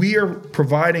 We are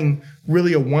providing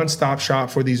really a one-stop shop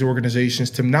for these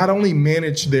organizations to not only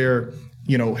manage their,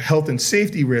 health and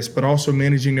safety risk, but also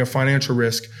managing their financial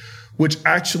risk, which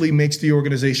actually makes the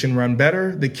organization run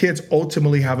better. The kids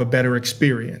ultimately have a better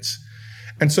experience.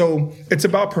 And so it's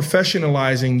about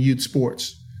professionalizing youth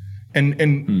sports.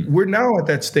 And we're now at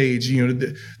that stage,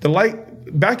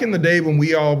 back in the day when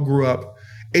we all grew up,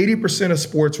 80% of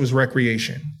sports was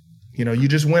recreation. You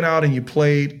just went out and you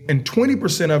played, and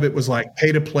 20% of it was like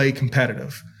pay to play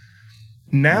competitive.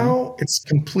 Now it's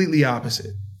completely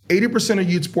opposite. 80% of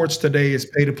youth sports today is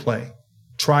pay to play,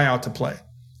 try out to play.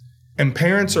 And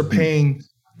parents are paying,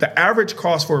 the average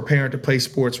cost for a parent to play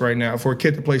sports right now, for a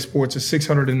kid to play sports, is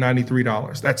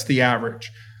 $693. That's the average.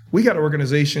 We got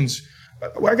organizations,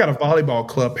 I got a volleyball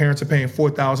club, parents are paying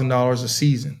 $4,000 a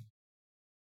season.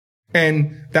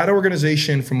 And that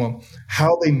organization, from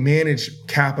how they manage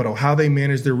capital, how they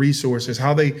manage their resources,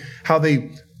 how they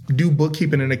do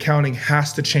bookkeeping and accounting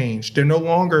has to change. They're no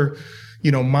longer,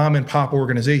 mom and pop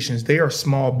organizations. They are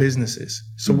small businesses.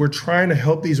 So we're trying to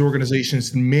help these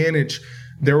organizations manage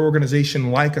their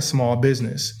organization like a small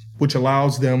business, which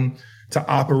allows them to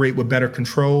operate with better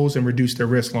controls and reduce their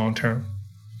risk long term.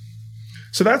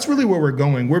 So that's really where we're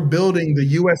going. We're building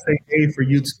the USAA for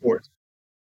youth sports.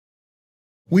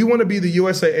 We want to be the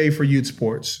USAA for youth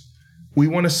sports. We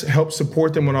want to help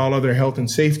support them with all of their health and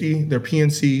safety, their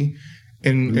PNC,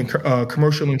 and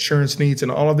commercial insurance needs,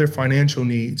 and all of their financial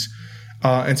needs.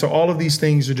 And so all of these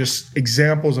things are just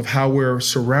examples of how we're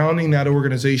surrounding that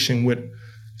organization with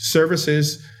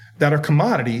services that are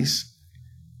commodities,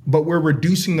 but we're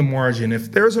reducing the margin.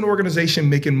 If there's an organization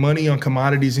making money on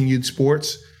commodities in youth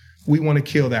sports, we want to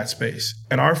kill that space.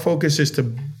 And our focus is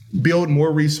to build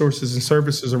more resources and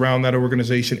services around that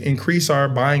organization, increase our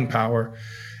buying power,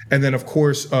 and then, of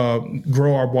course,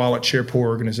 grow our wallet share per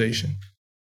organization.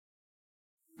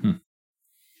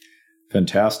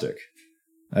 Fantastic.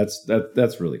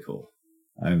 That's really cool.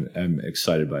 I'm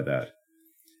excited by that.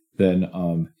 Then,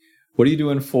 what are you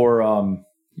doing for?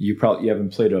 You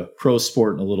haven't played a pro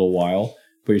sport in a little while,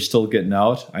 but you're still getting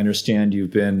out. I understand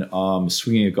you've been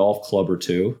swinging a golf club or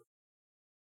two.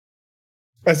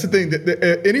 That's the thing.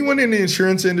 That anyone in the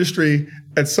insurance industry,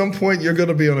 at some point, you're going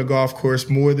to be on a golf course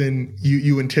more than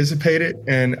you anticipated,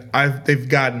 and they've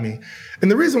gotten me. And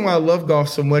the reason why I love golf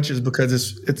so much is because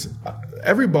it's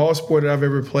every ball sport that I've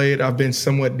ever played, I've been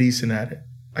somewhat decent at it.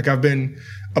 Like I've been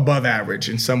above average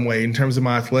in some way in terms of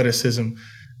my athleticism.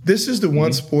 This is the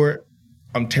one sport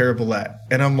I'm terrible at,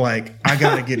 and I'm like, I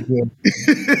gotta get good.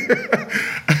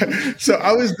 So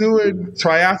I was doing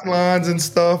triathlons and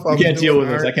stuff. I can't deal with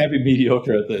this. I can't be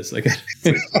mediocre at this. I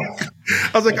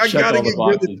was like, I gotta get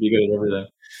good. Be good at everything.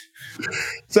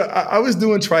 So I was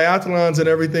doing triathlons and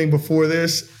everything before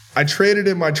this. I traded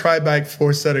in my tri-bike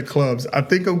for a set of clubs. I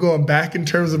think I'm going back in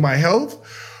terms of my health,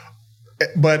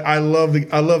 but I love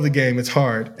the game. It's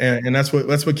hard, and that's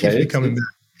what keeps me coming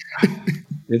back.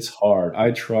 It's hard.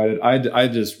 I tried it. I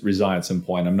just resigned at some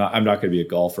point. I'm not going to be a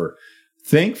golfer.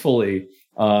 Thankfully,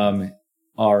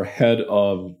 our head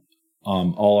of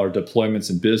all our deployments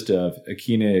in BizDev,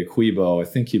 Akine Akwibo, I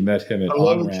think you met him at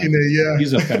OnRamp. Akine, yeah.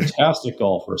 He's a fantastic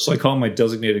golfer. So I call him my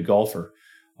designated golfer.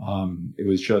 It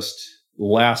was just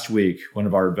last week, one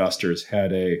of our investors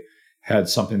had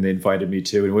something they invited me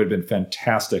to, and it would have been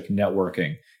fantastic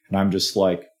networking. And I'm just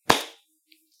like,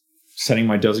 sending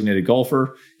my designated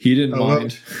golfer. He didn't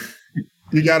mind.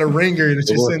 You got a ringer that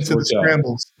you send to the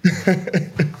scrambles.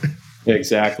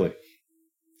 Exactly.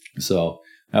 So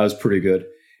that was pretty good.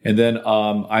 And then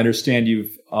I understand you're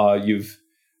on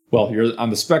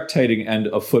the spectating end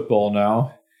of football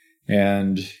now,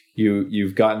 and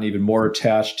you've gotten even more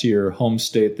attached to your home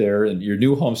state there, and your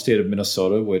new home state of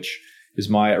Minnesota, which is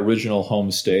my original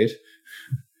home state.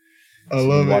 I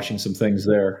love watching some things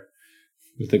there.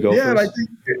 With the Gophers. Yeah, and I think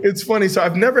it's funny. So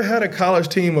I've never had a college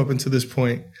team up until this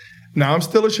point. Now I'm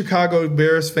still a Chicago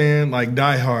Bears fan, like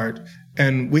diehard,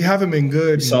 and we haven't been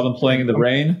good. You saw them playing in the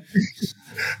rain.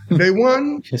 They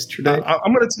won yesterday.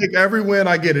 I'm going to take every win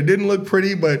I get. It didn't look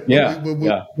pretty, but we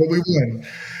won.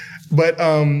 But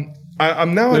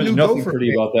I'm now There's a new nothing Gopher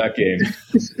pretty fan. about that game.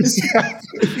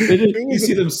 You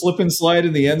see them slip and slide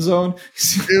in the end zone?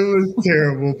 It was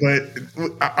terrible, but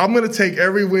I'm going to take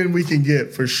every win we can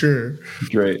get for sure.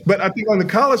 Great. But I think on the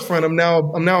college front, I'm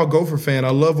now a Gopher fan.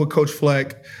 I love what Coach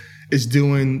Fleck is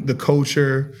doing, the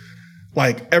culture,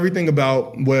 like everything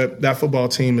about what that football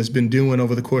team has been doing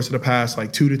over the course of the past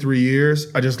 2 to 3 years.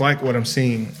 I just like what I'm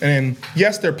seeing. And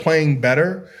yes, they're playing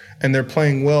better and they're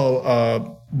playing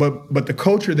well, but the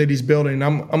culture that he's building,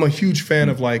 I'm a huge fan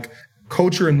of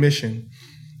culture and mission,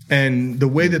 and the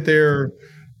way that they're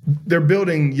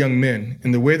building young men,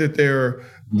 and the way that they're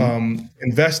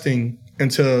investing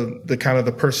into the kind of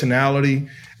the personality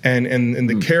and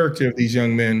the character of these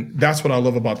young men. That's what I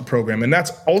love about the program, and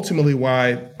that's ultimately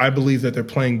why I believe that they're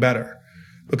playing better,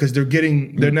 because they're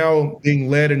now being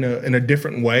led in a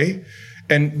different way.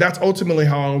 And that's ultimately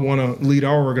how I want to lead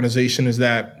our organization, is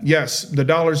that, yes, the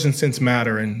dollars and cents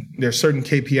matter, and there's certain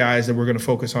KPIs that we're going to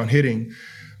focus on hitting.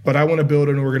 But I want to build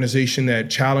an organization that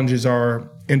challenges our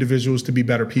individuals to be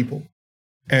better people.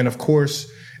 And of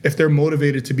course, if they're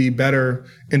motivated to be better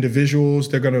individuals,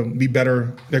 they're going to be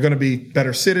better. They're going to be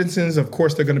better citizens. Of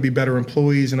course, they're going to be better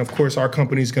employees. And of course, our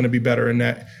company is going to be better in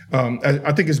that.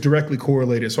 I think it's directly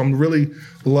correlated. So I'm really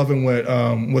loving what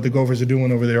the Gophers are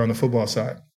doing over there on the football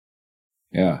side.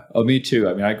 Yeah. Oh, me too.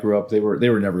 I mean, I grew up, they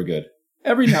were never good.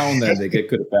 Every now and then they get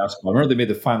good at basketball. I remember they made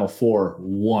the Final Four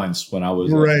once when I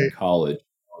was in college. It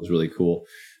was really cool.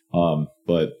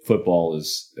 But football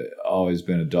has always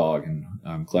been a dog, and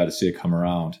I'm glad to see it come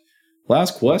around.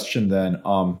 Last question then,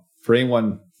 for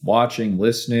anyone watching,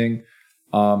 listening,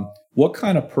 what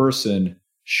kind of person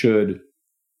should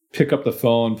pick up the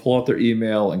phone, pull out their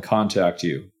email, and contact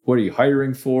you? What are you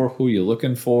hiring for? Who are you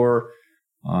looking for?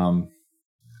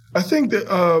 I think that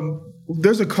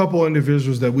there's a couple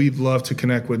individuals that we'd love to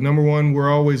connect with. Number one, we're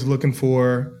always looking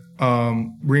for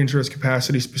reinsurance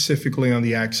capacity, specifically on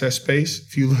the access space.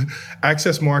 If you look,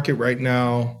 access market right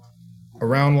now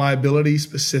around liability,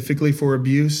 specifically for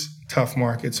abuse, tough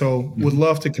market. So would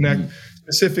love to connect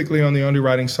specifically on the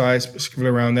underwriting side, specifically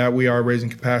around that. We are raising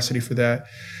capacity for that.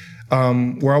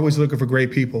 We're always looking for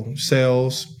great people,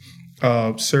 sales,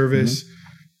 service.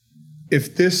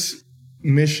 If this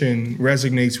mission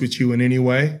resonates with you in any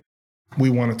way,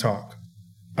 we want to talk,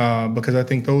 because I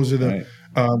think those are the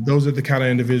kind of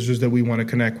individuals that we want to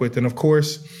connect with. And of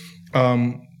course,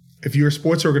 if you're a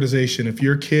sports organization, if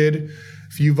you're a kid,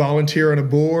 if you volunteer on a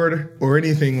board or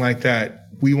anything like that,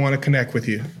 we want to connect with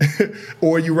you.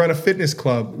 Or you run a fitness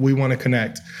club, we want to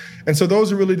connect. And so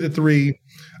those are really the three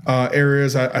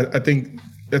areas. I think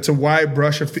it's a wide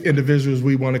brush of individuals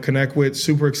we want to connect with.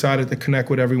 Super excited to connect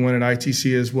with everyone at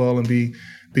ITC as well, and be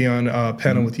on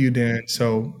panel with you, Dan.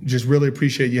 So just really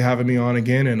appreciate you having me on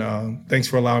again, and thanks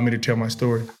for allowing me to tell my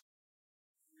story.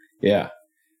 Yeah,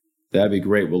 that'd be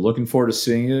great. We're looking forward to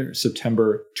seeing you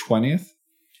September 20th,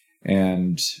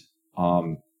 and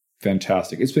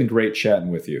fantastic. It's been great chatting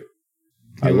with you.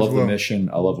 I love the mission.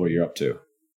 I love what you're up to.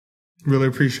 Really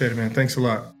appreciate it, man. Thanks a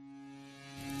lot.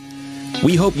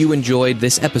 We hope you enjoyed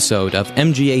this episode of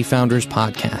MGA Founders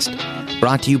Podcast,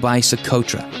 brought to you by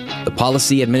Socotra, the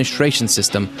policy administration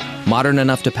system modern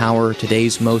enough to power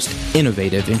today's most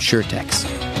innovative insurtechs.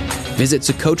 Visit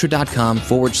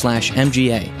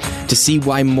Socotra.com/MGA to see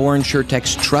why more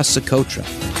insurtechs trust Socotra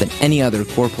than any other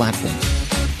core platform.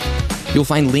 You'll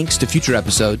find links to future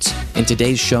episodes in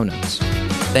today's show notes.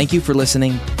 Thank you for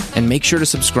listening, and make sure to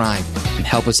subscribe and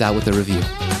help us out with a review.